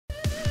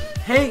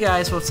Hey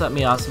guys, what's up?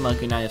 Me, Awesome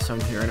Monkey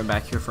 907 here, and I'm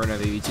back here for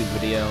another YouTube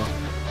video.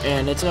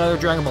 And it's another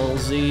Dragon Ball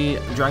Z,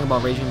 Dragon Ball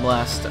Raging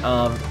Blast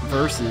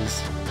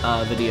Versus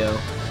video.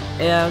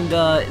 And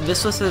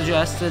this was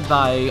suggested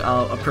by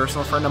a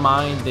personal friend of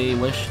mine. They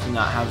wish to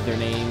not have their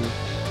name,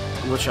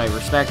 which I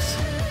respect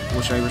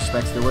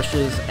their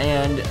wishes.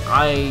 And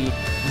I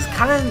was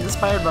kind of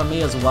inspired by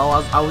me as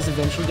well. I was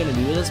eventually going to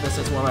do this, but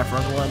since one of my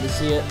friends wanted to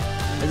see it,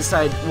 I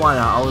decided, why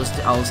not? I'll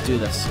just do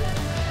this.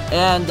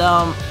 And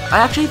I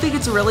actually think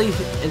it's a really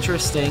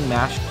interesting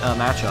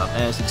matchup.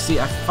 And as you can see,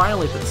 I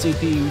finally put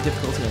CPU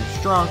difficulty on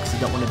strong because I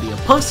don't want to be a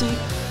pussy,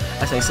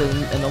 as I said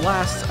in the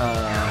last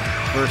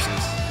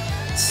versus.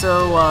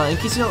 So, in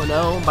case you don't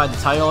know by the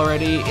title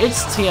already,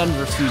 it's Tien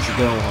versus Future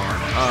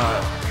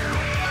Gohan.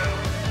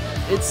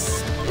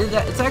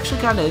 It's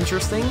actually kind of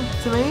interesting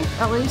to me,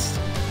 at least.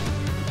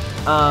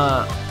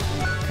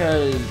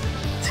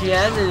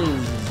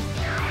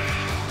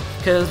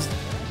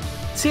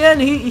 Tien,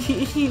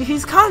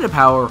 he's kind of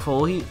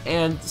powerful.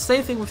 And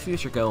same thing with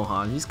Future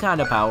Gohan. He's kind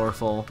of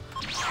powerful,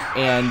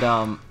 and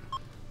I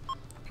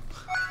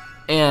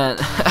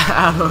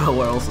don't know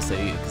what else to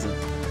say because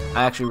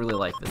I actually really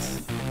like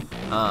this.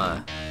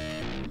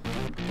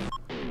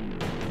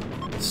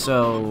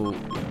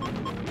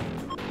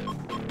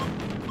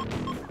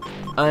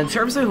 In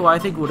terms of who I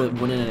think would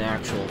win in an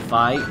actual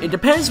fight, it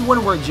depends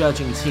when we're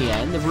judging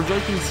Tien. If we're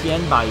judging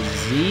Tien by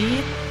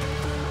Z,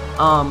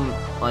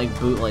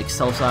 like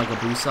Cell Saga,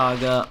 Buu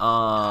Saga,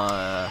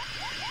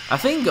 I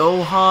think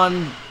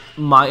Gohan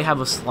might have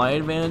a slight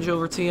advantage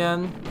over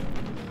Tien,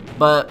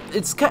 but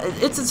it's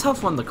a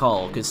tough one to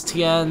call because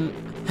Tien,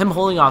 him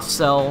holding off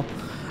Cell,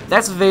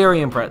 that's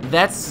very impressive.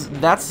 That's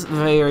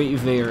very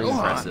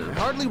impressive. I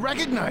hardly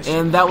recognize you.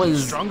 And that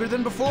was stronger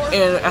than before.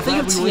 And I think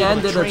if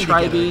Tien did a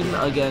tri-beam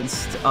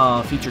against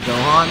Future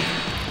Gohan,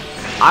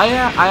 I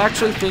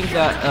actually think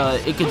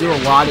that it could do a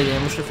lot of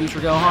damage to Future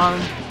Gohan.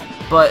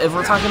 But if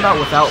we're talking about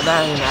without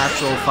that in an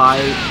actual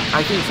fight,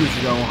 I think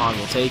Future Gohan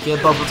will take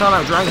it. But if we're talking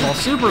about Dragon Ball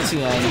Super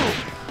Tien,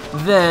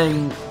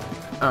 then...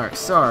 Alright,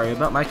 sorry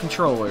about my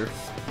controller.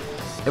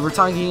 If we're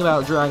talking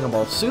about Dragon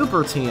Ball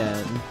Super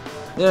Tien,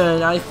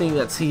 then I think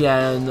that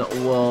Tien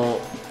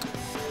will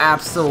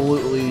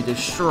absolutely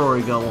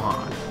destroy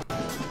Gohan.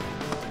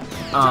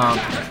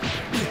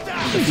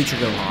 Future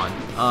Gohan.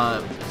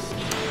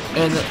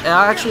 And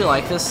I actually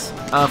like this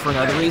for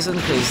another reason,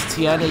 because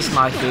Tien is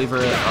my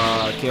favorite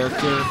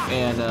character,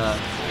 and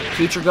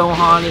Future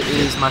Gohan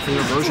is my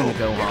favorite version of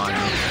Gohan.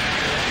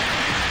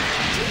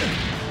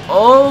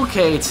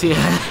 Okay, Tien.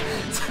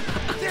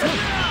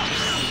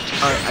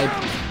 Alright, I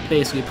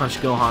basically punched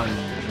Gohan in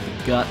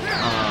the gut.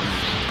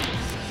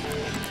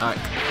 Alright,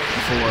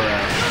 before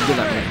did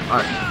that move.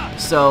 Alright,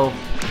 so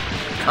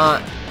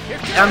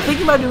I'm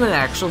thinking about doing an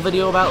actual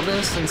video about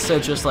this instead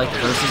of just like a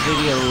versus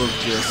video of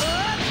just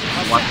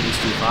watching these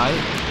two fight.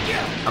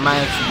 I might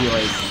actually do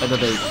like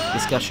another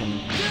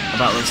discussion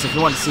about this if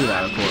you want to see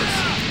that, of course.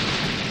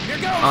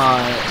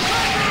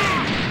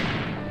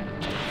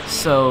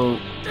 So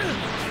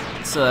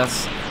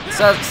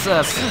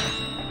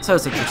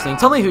it's interesting.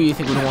 Tell me who you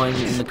think would win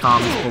in the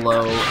comments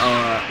below.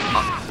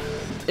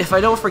 If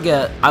I don't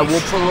forget, I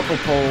will pull up a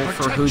poll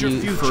for who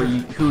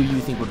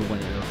you think would win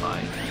in the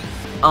fight.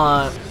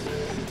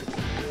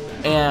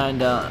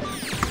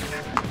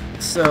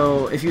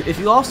 So if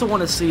you also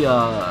want to see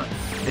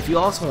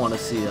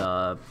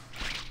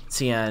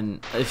Tien,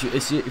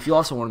 if you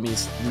also want me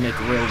to make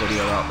a real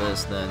video about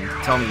this, then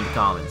tell me in the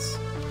comments,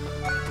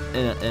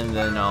 and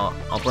then I'll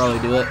probably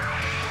do it.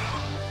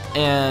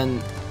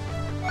 And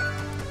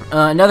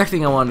another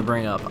thing I wanted to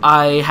bring up,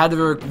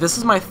 this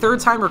is my third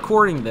time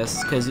recording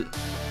this because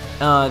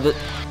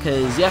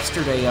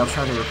yesterday I was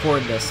trying to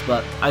record this,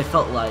 but I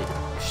felt like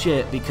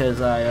shit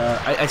because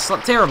I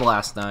slept terrible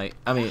last night.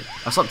 I mean,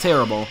 I slept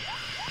terrible.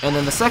 And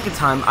then the second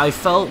time, I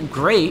felt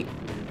great,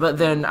 but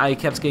then I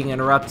kept getting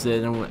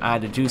interrupted, and I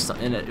had to do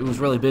something, and it was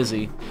really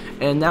busy.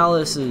 And now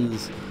this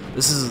is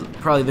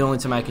probably the only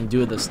time I can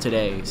do this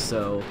today,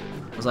 so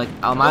I was like,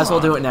 I might as well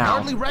do it now. I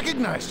hardly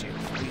recognized you.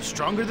 Are you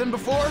stronger than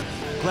before?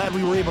 Glad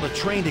we were able to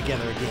train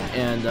together again.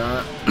 And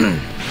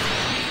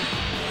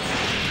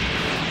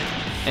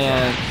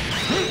and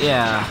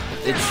yeah,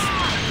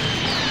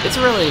 it's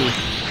really,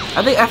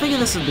 I think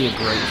this would be a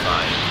great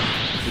fight,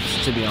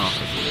 to be honest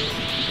with you.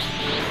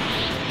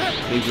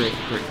 Be great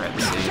crap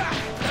to see.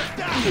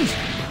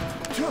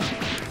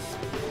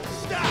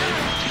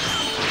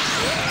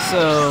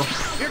 So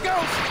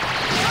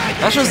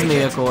that's just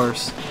me, of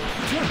course.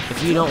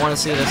 If you don't want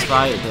to see this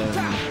fight,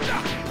 then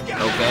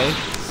okay.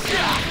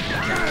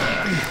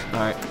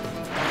 Alright.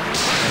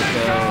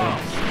 Okay.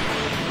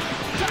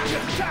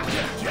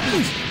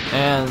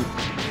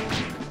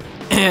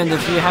 And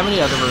if you have any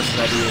other versus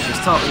ideas,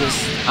 just tell us.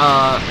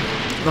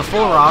 The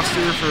full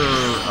roster for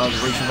the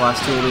Raging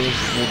Blast 2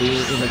 will be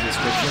in the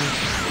description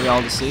for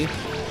y'all to see,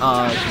 because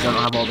I don't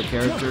have all the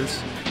characters.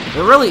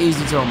 They're really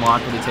easy to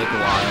unlock, but they take a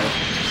while.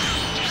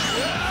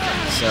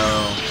 So,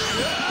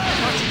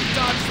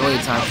 it's really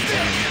time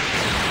consuming.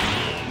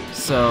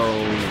 So,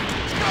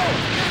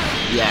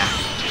 yeah.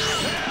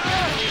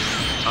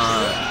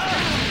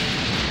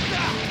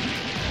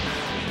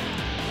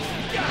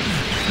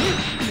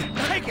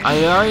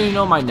 I already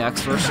know my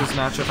next versus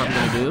matchup I'm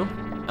gonna do,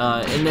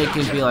 and it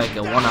could be like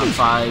a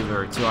 1-on-5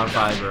 or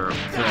 2-on-5 or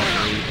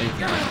 3-on-3,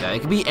 anything like that. It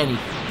could be anything,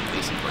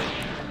 basically.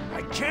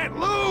 I can't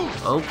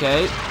lose.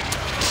 Okay.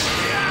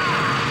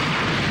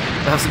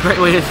 That's a great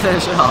way to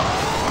finish it off.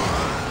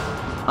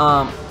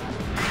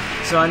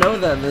 So I know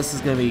that this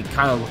is gonna be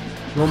kind of a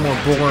little more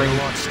boring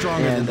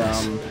and a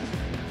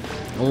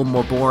little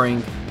more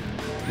boring,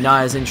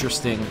 not as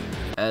interesting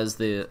as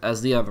the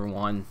other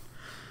one.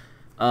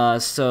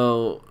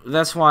 So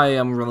that's why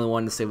I'm really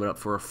wanting to save it up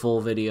for a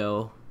full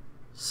video.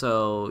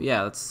 So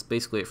yeah, that's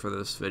basically it for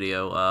this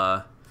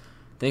video.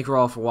 Thank you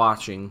all for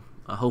watching.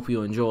 I hope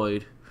you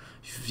enjoyed.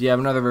 If you have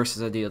another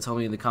versus idea, tell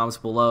me in the comments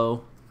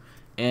below.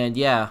 And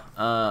yeah,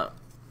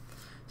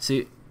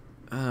 see,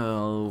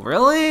 oh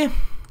really?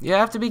 You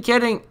have to be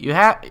kidding. You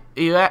have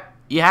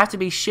to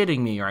be shitting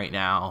me right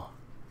now.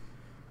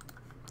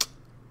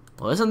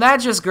 Well, isn't that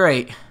just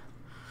great?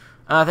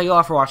 Thank you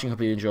all for watching.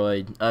 Hope you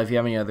enjoyed. If you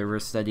have any other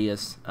versus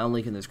ideas, I'll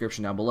link in the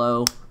description down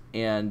below.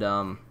 And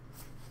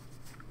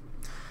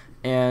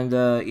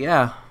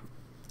yeah,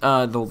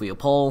 there'll be a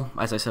poll,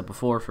 as I said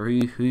before, for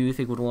who you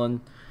think would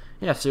win.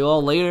 Yeah, see you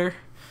all later,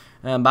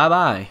 and bye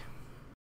bye.